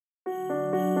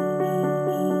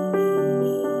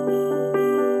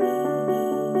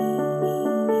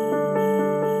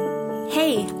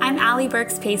Hey, I'm Allie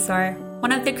Burks-Pasor,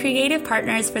 one of the creative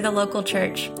partners for the local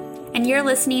church, and you're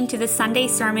listening to the Sunday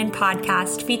Sermon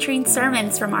podcast featuring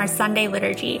sermons from our Sunday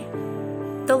liturgy.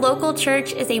 The local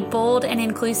church is a bold and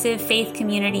inclusive faith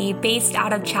community based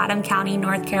out of Chatham County,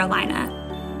 North Carolina.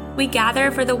 We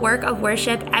gather for the work of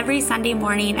worship every Sunday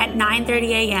morning at 9:30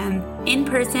 a.m. in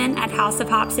person at House of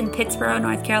Hops in Pittsboro,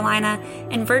 North Carolina,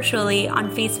 and virtually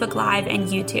on Facebook Live and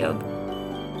YouTube.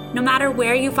 No matter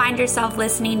where you find yourself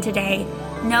listening today,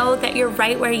 know that you're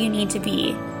right where you need to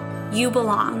be. You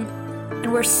belong,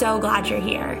 and we're so glad you're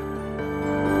here.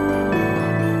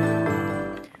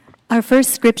 Our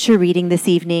first scripture reading this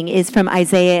evening is from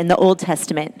Isaiah in the Old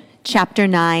Testament, chapter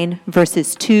 9,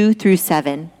 verses 2 through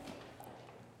 7.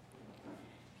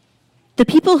 The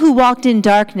people who walked in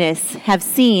darkness have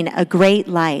seen a great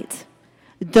light.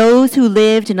 Those who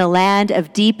lived in a land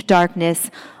of deep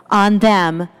darkness, on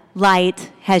them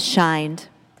light has shined.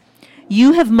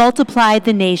 You have multiplied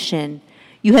the nation.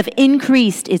 You have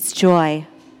increased its joy.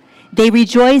 They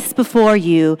rejoice before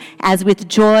you as with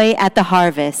joy at the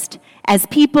harvest, as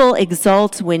people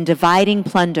exult when dividing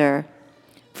plunder.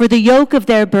 For the yoke of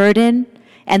their burden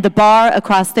and the bar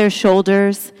across their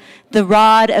shoulders, the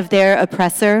rod of their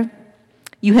oppressor,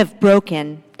 you have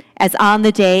broken, as on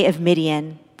the day of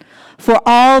Midian. For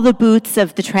all the boots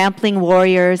of the trampling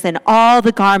warriors and all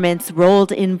the garments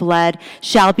rolled in blood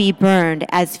shall be burned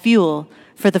as fuel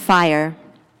for the fire.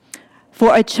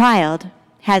 For a child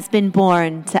has been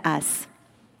born to us,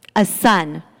 a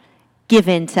son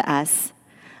given to us.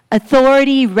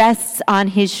 Authority rests on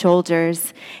his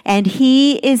shoulders, and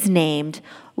he is named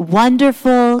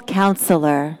Wonderful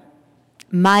Counselor,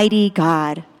 Mighty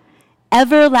God,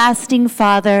 Everlasting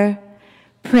Father,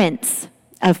 Prince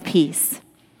of Peace.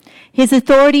 His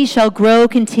authority shall grow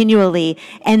continually,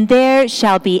 and there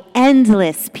shall be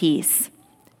endless peace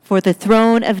for the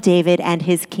throne of David and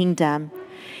his kingdom.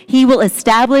 He will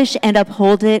establish and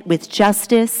uphold it with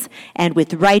justice and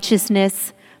with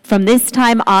righteousness from this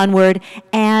time onward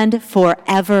and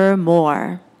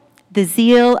forevermore. The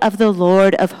zeal of the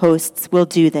Lord of hosts will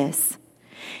do this.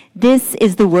 This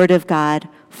is the word of God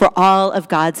for all of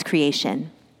God's creation.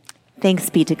 Thanks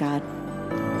be to God.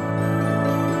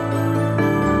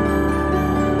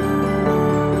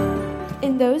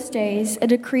 In those days, a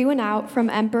decree went out from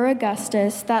Emperor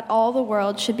Augustus that all the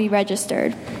world should be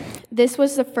registered. This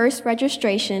was the first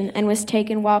registration and was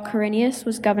taken while Quirinius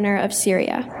was governor of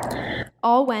Syria.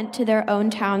 All went to their own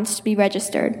towns to be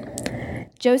registered.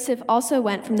 Joseph also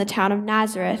went from the town of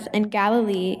Nazareth in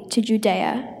Galilee to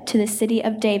Judea, to the city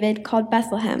of David called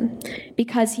Bethlehem,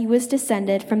 because he was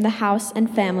descended from the house and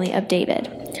family of David.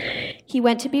 He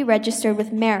went to be registered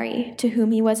with Mary, to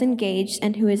whom he was engaged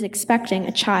and who is expecting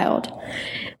a child.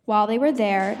 While they were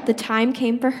there, the time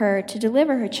came for her to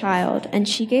deliver her child, and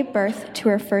she gave birth to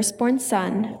her firstborn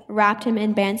son, wrapped him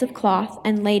in bands of cloth,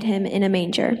 and laid him in a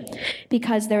manger,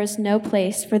 because there was no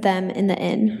place for them in the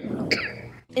inn.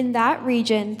 In that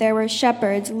region there were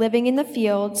shepherds living in the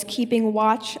fields, keeping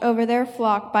watch over their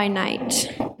flock by night.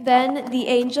 Then the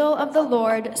angel of the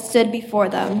Lord stood before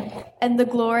them, and the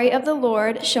glory of the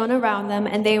Lord shone around them,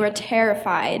 and they were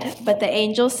terrified. But the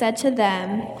angel said to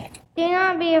them, "Do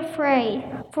not be afraid,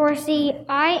 for see,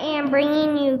 I am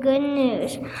bringing you good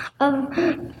news of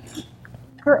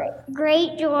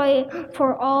great joy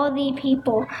for all the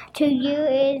people. To you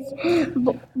is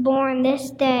born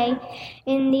this day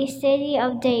in the city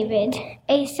of David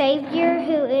a Savior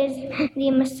who is the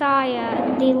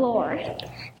Messiah, the Lord.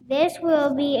 This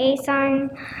will be a sign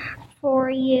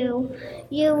for you.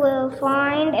 You will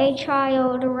find a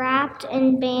child wrapped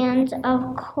in bands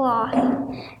of cloth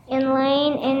and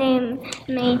laying in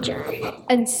a manger."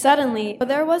 And suddenly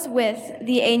there was with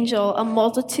the angel a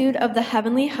multitude of the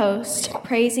heavenly host,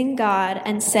 praising God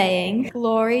and saying,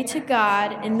 "Glory to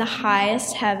God in the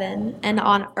highest heaven, and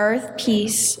on earth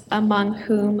peace among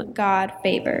whom God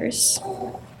favors."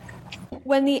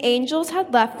 When the angels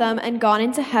had left them and gone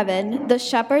into heaven, the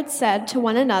shepherds said to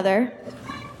one another,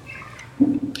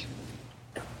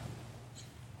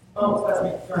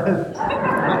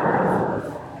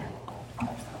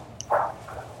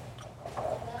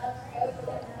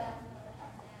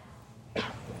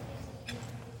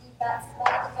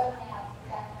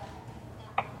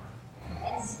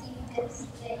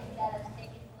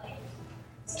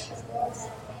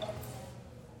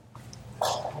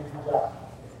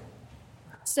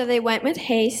 So they went with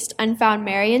haste and found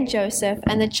Mary and Joseph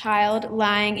and the child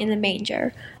lying in the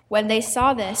manger. When they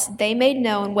saw this, they made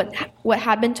known what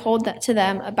had been told to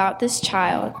them about this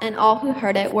child, and all who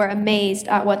heard it were amazed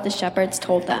at what the shepherds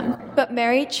told them. But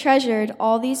Mary treasured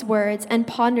all these words and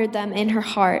pondered them in her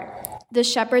heart. The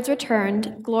shepherds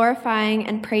returned, glorifying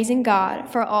and praising God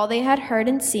for all they had heard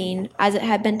and seen as it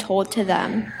had been told to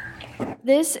them.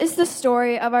 This is the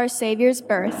story of our Savior's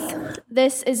birth.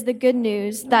 This is the good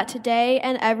news that today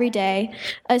and every day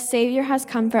a Savior has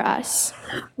come for us.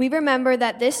 We remember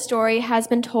that this story has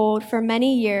been told for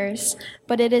many years,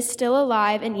 but it is still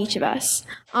alive in each of us.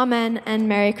 Amen and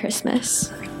Merry Christmas.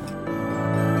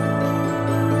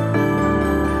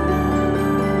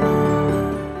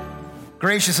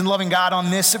 Gracious and loving God, on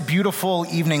this beautiful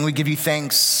evening, we give you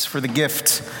thanks for the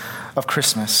gift of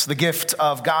Christmas, the gift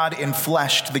of God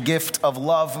enfleshed, the gift of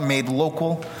love made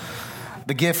local,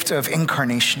 the gift of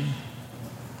incarnation.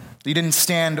 You didn't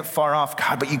stand far off,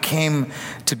 God, but you came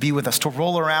to be with us, to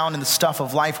roll around in the stuff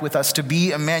of life with us, to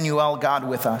be Emmanuel, God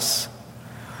with us.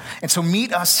 And so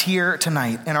meet us here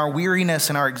tonight in our weariness,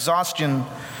 in our exhaustion,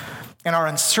 in our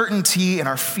uncertainty, in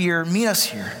our fear. Meet us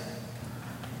here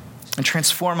and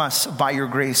transform us by your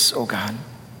grace, O God.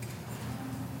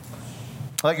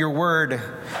 Let your word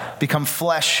become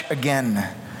flesh again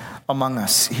among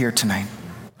us here tonight.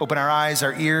 Open our eyes,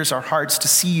 our ears, our hearts to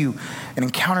see you and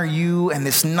encounter you and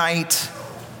this night,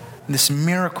 and this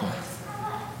miracle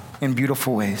in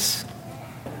beautiful ways.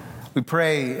 We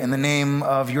pray in the name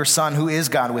of your Son, who is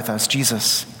God with us,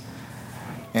 Jesus.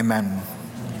 Amen.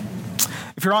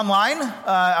 If you're online,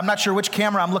 I'm not sure which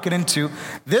camera I'm looking into.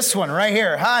 This one right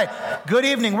here. Hi, good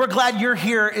evening. We're glad you're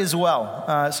here as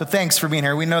well. So thanks for being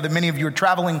here. We know that many of you are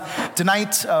traveling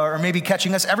tonight or maybe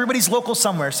catching us. Everybody's local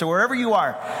somewhere. So wherever you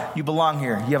are, you belong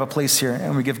here. You have a place here,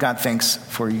 and we give God thanks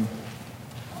for you.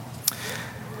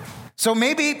 So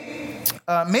maybe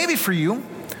for you,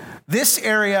 this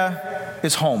area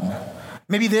is home.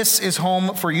 Maybe this is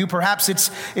home for you. Perhaps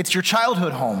it's your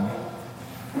childhood home.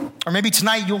 Or maybe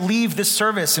tonight you'll leave this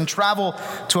service and travel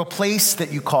to a place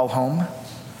that you call home.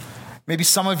 Maybe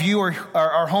some of you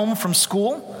are home from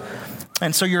school,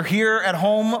 and so you're here at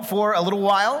home for a little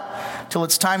while till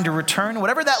it's time to return.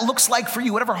 Whatever that looks like for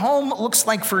you, whatever home looks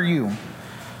like for you,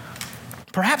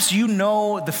 perhaps you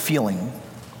know the feeling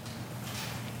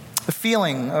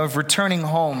of returning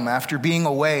home after being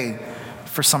away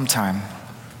for some time.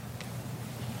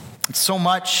 It's so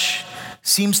much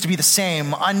seems to be the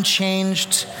same,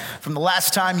 unchanged from the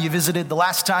last time you visited, the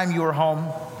last time you were home.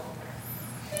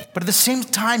 But at the same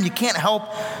time, you can't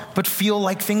help but feel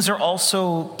like things are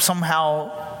also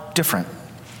somehow different.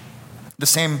 The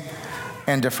same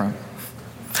and different.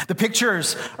 The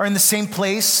pictures are in the same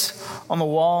place on the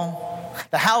wall.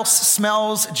 The house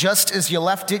smells just as you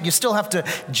left it. You still have to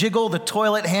jiggle the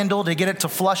toilet handle to get it to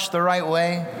flush the right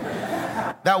way.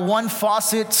 That one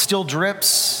faucet still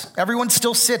drips. Everyone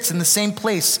still sits in the same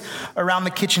place around the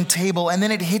kitchen table, and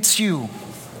then it hits you.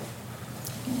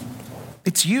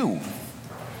 It's you.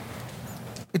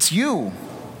 It's you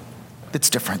that's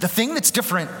different. The thing that's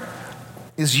different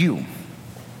is you.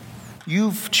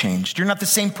 You've changed. You're not the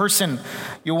same person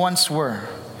you once were.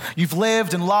 You've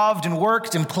lived and loved and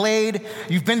worked and played.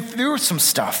 You've been through some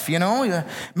stuff, you know.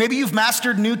 Maybe you've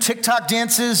mastered new TikTok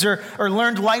dances or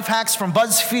learned life hacks from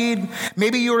BuzzFeed.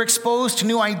 Maybe you were exposed to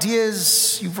new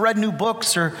ideas. You've read new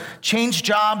books or changed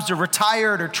jobs or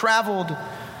retired or traveled.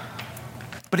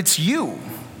 But it's you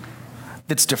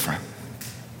that's different.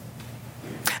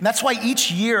 And that's why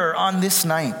each year on this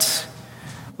night,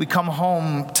 we come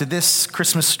home to this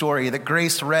Christmas story that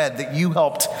Grace read, that you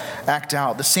helped act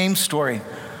out. The same story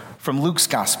from Luke's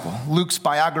gospel, Luke's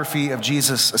biography of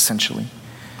Jesus, essentially.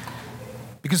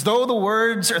 Because though the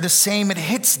words are the same, it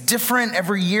hits different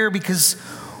every year because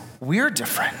we're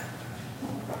different.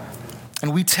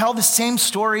 And we tell the same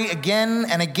story again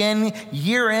and again,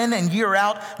 year in and year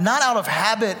out, not out of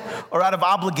habit or out of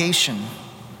obligation,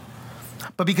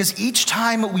 but because each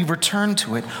time we return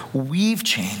to it, we've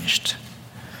changed.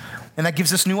 And that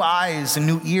gives us new eyes and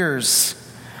new ears,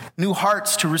 new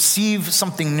hearts to receive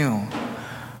something new,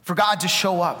 for God to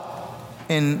show up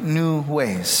in new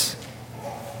ways.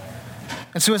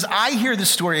 And so as I hear this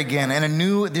story again and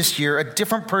anew this year, a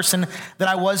different person than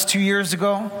I was 2 years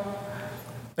ago,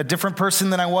 a different person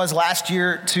than I was last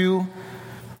year too,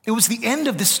 it was the end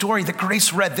of this story that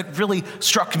Grace read that really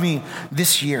struck me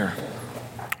this year.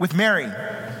 With Mary,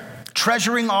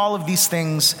 treasuring all of these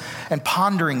things and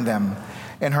pondering them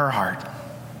in her heart.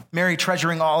 Mary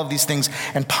treasuring all of these things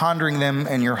and pondering them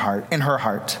in her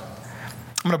heart.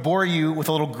 I'm going to bore you with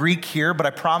a little Greek here, but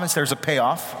I promise there's a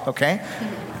payoff, okay?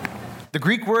 The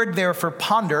Greek word there for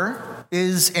ponder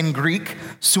is in Greek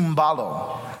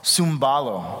sumbalo.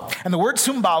 Sumbalo. And the word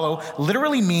sumbalo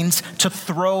literally means to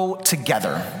throw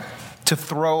together. To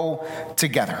throw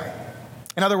together.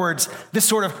 In other words, this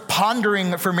sort of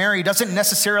pondering for Mary doesn't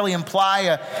necessarily imply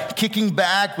a kicking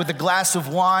back with a glass of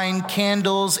wine,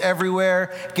 candles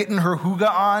everywhere, getting her hygge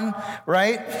on,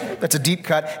 right? That's a deep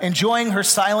cut. Enjoying her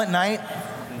silent night.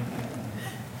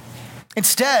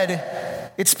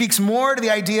 Instead, it speaks more to the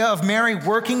idea of Mary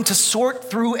working to sort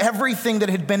through everything that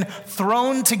had been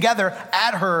thrown together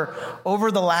at her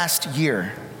over the last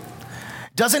year.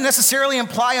 Doesn't necessarily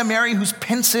imply a Mary who's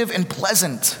pensive and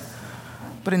pleasant,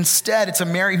 but instead it's a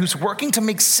Mary who's working to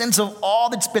make sense of all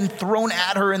that's been thrown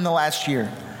at her in the last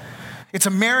year. It's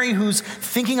a Mary who's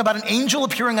thinking about an angel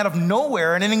appearing out of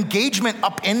nowhere and an engagement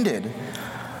upended,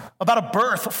 about a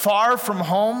birth far from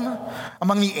home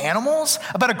among the animals,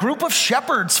 about a group of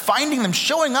shepherds finding them,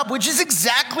 showing up, which is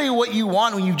exactly what you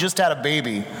want when you just had a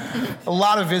baby. A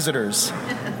lot of visitors.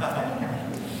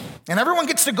 And everyone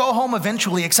gets to go home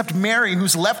eventually except Mary,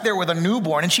 who's left there with a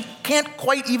newborn, and she can't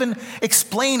quite even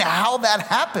explain how that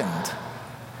happened.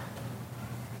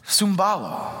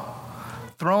 Sumbalo,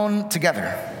 thrown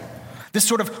together. This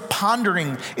sort of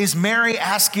pondering is Mary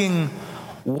asking,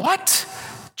 what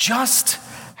just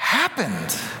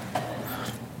happened?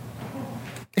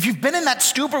 If you've been in that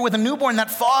stupor with a newborn, that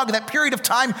fog, that period of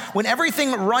time when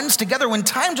everything runs together, when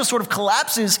time just sort of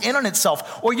collapses in on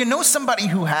itself, or you know somebody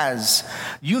who has,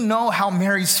 you know how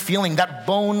Mary's feeling, that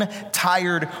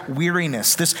bone-tired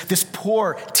weariness. This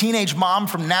poor teenage mom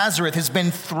from Nazareth has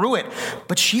been through it,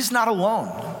 but she's not alone.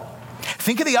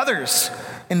 Think of the others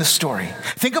in the story.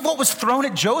 Think of what was thrown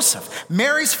at Joseph,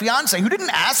 Mary's fiance, who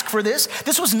didn't ask for this.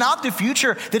 This was not the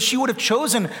future that she would have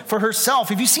chosen for herself.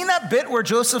 Have you seen that bit where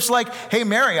Joseph's like, hey,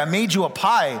 Mary, I made you a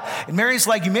pie. And Mary's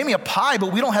like, you made me a pie,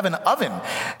 but we don't have an oven.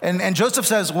 And Joseph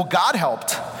says, well, God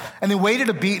helped. And they waited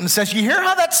a beat and says, you hear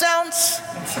how that sounds?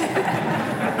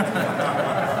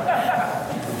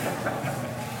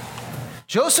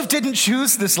 Joseph didn't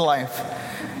choose this life.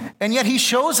 And yet he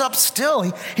shows up still.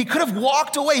 He could have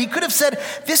walked away. He could have said,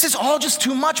 this is all just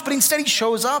too much. But instead he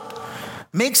shows up,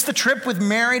 makes the trip with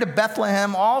Mary to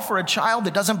Bethlehem, all for a child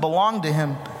that doesn't belong to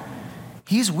him.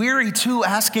 He's weary too,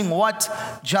 asking what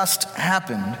just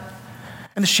happened.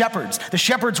 And the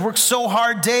shepherds work so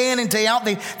hard day in and day out.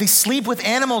 They sleep with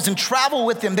animals and travel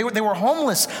with them. They were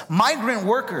homeless, migrant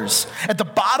workers at the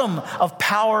bottom of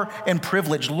power and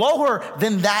privilege. Lower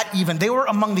than that even. They were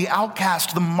among the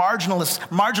outcast, the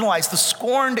marginalized, the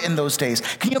scorned in those days.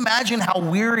 Can you imagine how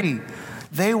weary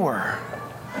they were?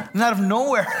 And out of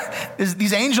nowhere,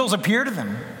 these angels appear to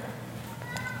them.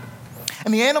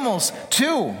 And the animals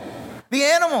too. The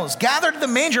animals gathered at the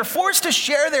manger, forced to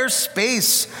share their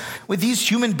space with these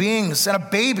human beings and a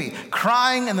baby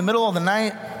crying in the middle of the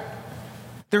night.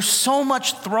 There's so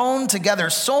much thrown together,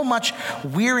 so much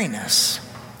weariness.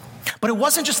 But it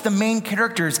wasn't just the main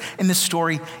characters in this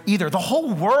story either. The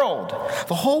whole world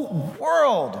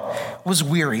was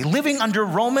weary, living under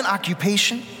Roman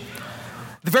occupation.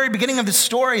 At the very beginning of the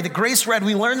story that Grace read,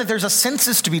 we learned that there's a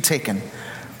census to be taken.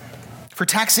 For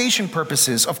taxation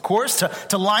purposes, of course,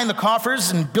 to line the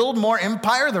coffers and build more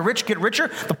empire. The rich get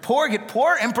richer, the poor get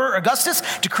poor. Emperor Augustus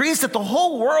decrees that the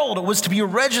whole world was to be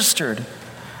registered.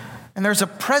 And there's a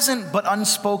present but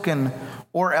unspoken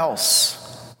or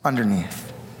else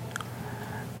underneath.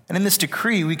 And in this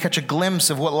decree, we catch a glimpse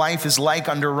of what life is like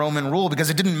under Roman rule, because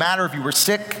it didn't matter if you were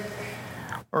sick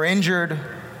or injured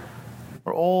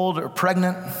or old or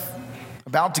pregnant,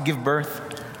 about to give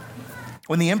birth.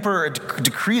 When the emperor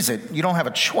decrees it, you don't have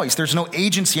a choice. There's no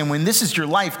agency. And when this is your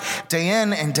life, day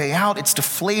in and day out, it's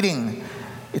deflating.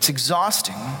 It's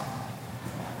exhausting.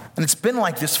 And it's been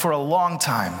like this for a long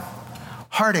time.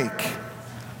 Heartache,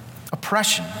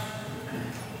 oppression,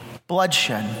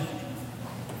 bloodshed.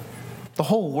 The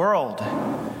whole world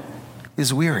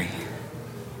is weary.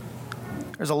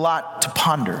 There's a lot to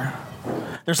ponder.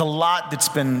 There's a lot that's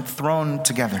been thrown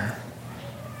together.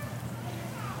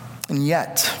 And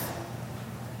yet,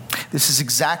 this is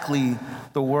exactly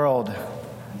the world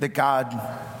that God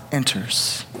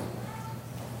enters.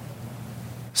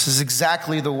 This is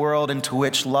exactly the world into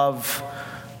which love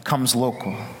comes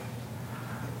local.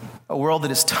 A world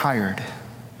that is tired,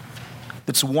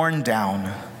 that's worn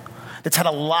down, that's had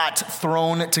a lot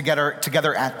thrown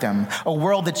together at them. A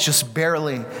world that's just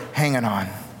barely hanging on.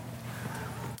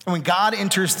 And when God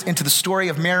enters into the story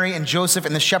of Mary and Joseph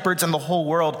and the shepherds and the whole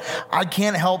world, I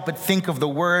can't help but think of the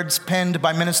words penned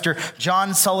by Minister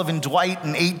John Sullivan Dwight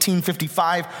in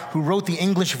 1855, who wrote the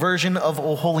English version of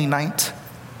O Holy Night.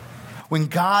 When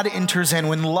God enters in,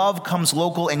 when love comes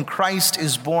local and Christ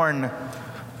is born,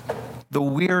 the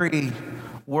weary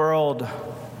world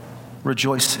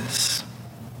rejoices.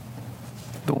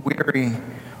 The weary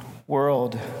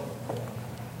world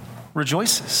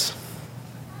rejoices.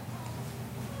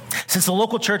 Since the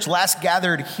local church last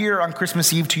gathered here on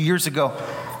Christmas Eve 2 years ago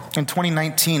in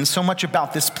 2019, so much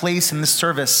about this place and this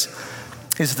service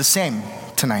is the same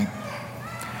tonight.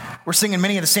 We're singing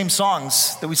many of the same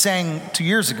songs that we sang 2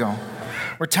 years ago.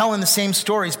 We're telling the same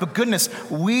stories, but goodness,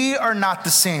 we are not the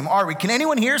same, are we? Can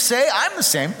anyone here say, I'm the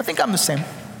same? I think I'm the same.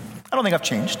 I don't think I've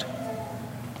changed.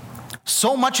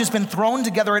 So much has been thrown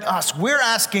together at us. We're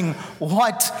asking,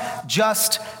 what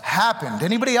just happened?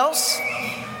 Anybody else?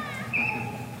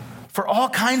 For all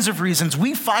kinds of reasons,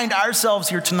 we find ourselves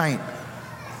here tonight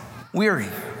weary.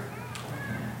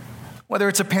 Whether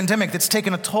it's a pandemic that's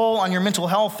taken a toll on your mental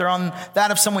health or on that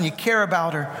of someone you care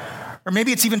about, or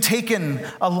maybe it's even taken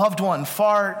a loved one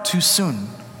far too soon.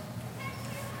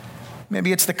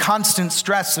 Maybe it's the constant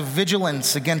stress of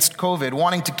vigilance against COVID,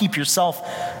 wanting to keep yourself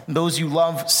and those you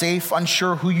love safe,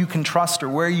 unsure who you can trust or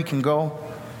where you can go.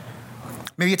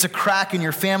 Maybe it's a crack in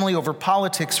your family over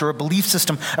politics or a belief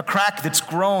system, a crack that's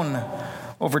grown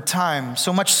over time,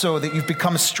 so much so that you've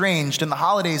become estranged, and the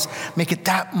holidays make it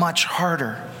that much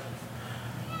harder.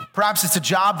 Perhaps it's a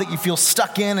job that you feel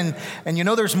stuck in and you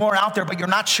know there's more out there, but you're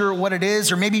not sure what it is.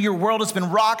 Or maybe your world has been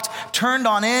rocked, turned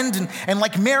on end, and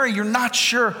like Mary, you're not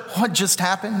sure what just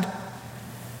happened.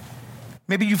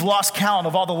 Maybe you've lost count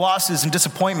of all the losses and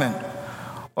disappointment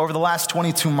over the last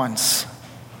 22 months.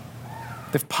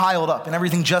 They've piled up and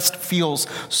everything just feels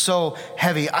so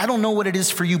heavy. I don't know what it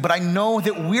is for you, but I know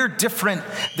that we're different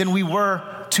than we were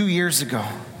 2 years ago.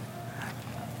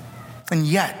 And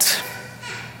yet,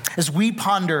 as we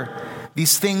ponder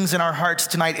these things in our hearts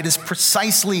tonight, it is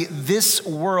precisely this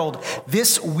world,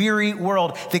 this weary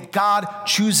world, that God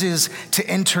chooses to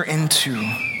enter into.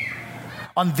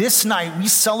 On this night, we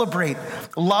celebrate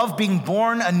love being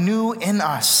born anew in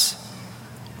us,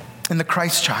 in the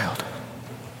Christ child.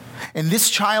 In this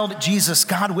child, Jesus,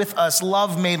 God with us,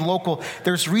 love made local.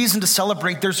 There's reason to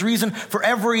celebrate. There's reason for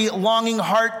every longing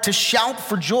heart to shout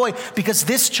for joy, because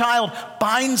this child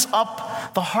binds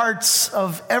up the hearts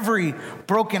of every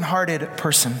brokenhearted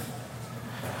person.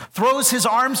 Throws his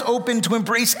arms open to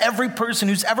embrace every person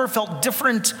who's ever felt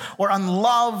different or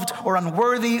unloved or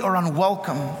unworthy or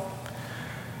unwelcome.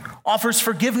 Offers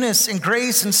forgiveness and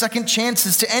grace and second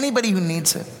chances to anybody who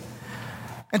needs it.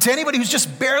 And to anybody who's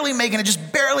just barely making it,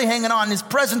 just barely hanging on, his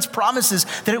presence promises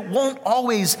that it won't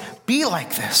always be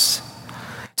like this.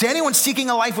 To anyone seeking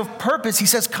a life of purpose, he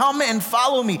says, come and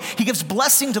follow me. He gives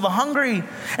blessing to the hungry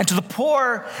and to the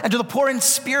poor in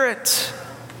spirit.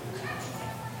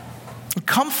 And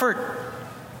comfort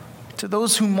to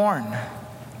those who mourn.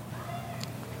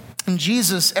 In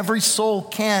Jesus, every soul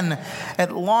can,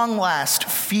 at long last,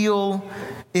 feel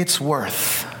its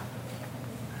worth.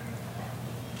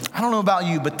 I don't know about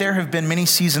you, but there have been many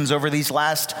seasons over these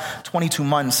last 22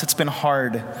 months. It's been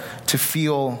hard to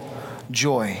feel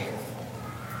joy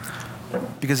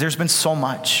because there's been so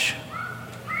much.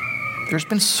 There's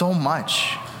been so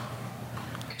much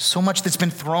that's been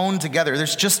thrown together.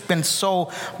 There's just been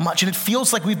so much, and it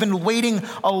feels like we've been waiting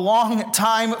a long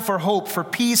time for hope, for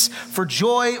peace, for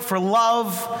joy, for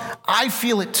love. I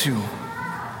feel it too.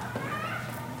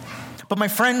 But my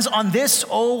friends, on this,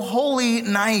 oh holy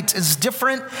night, as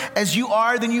different as you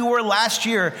are than you were last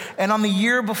year and on the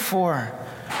year before,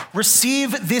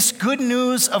 receive this good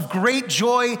news of great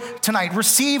joy tonight.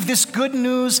 Receive this good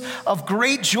news of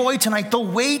great joy tonight. The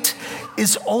wait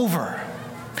is over.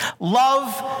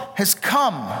 Love has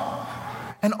come,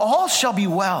 and all shall be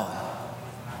well.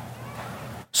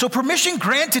 So permission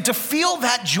granted to feel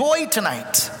that joy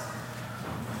tonight.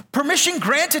 Permission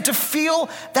granted to feel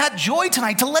that joy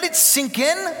tonight, to let it sink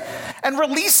in and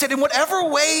release it in whatever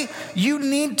way you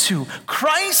need to.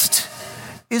 Christ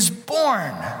is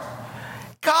born.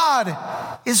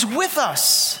 God is with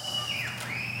us.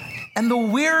 And the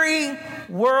weary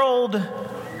world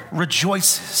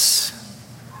rejoices.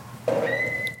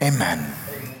 Amen.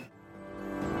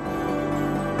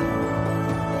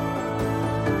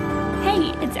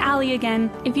 Hey, it's Allie again.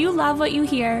 If you love what you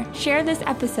hear, share this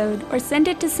episode or send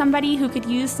it to somebody who could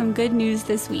use some good news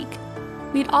this week.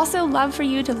 We'd also love for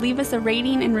you to leave us a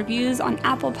rating and reviews on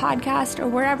Apple Podcast or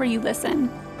wherever you listen.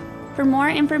 For more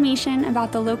information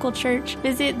about the local church,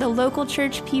 visit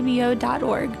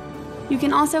thelocalchurchpbo.org. You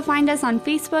can also find us on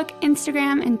Facebook,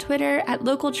 Instagram, and Twitter at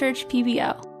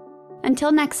localchurchpbo.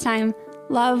 Until next time,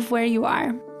 love where you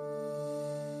are.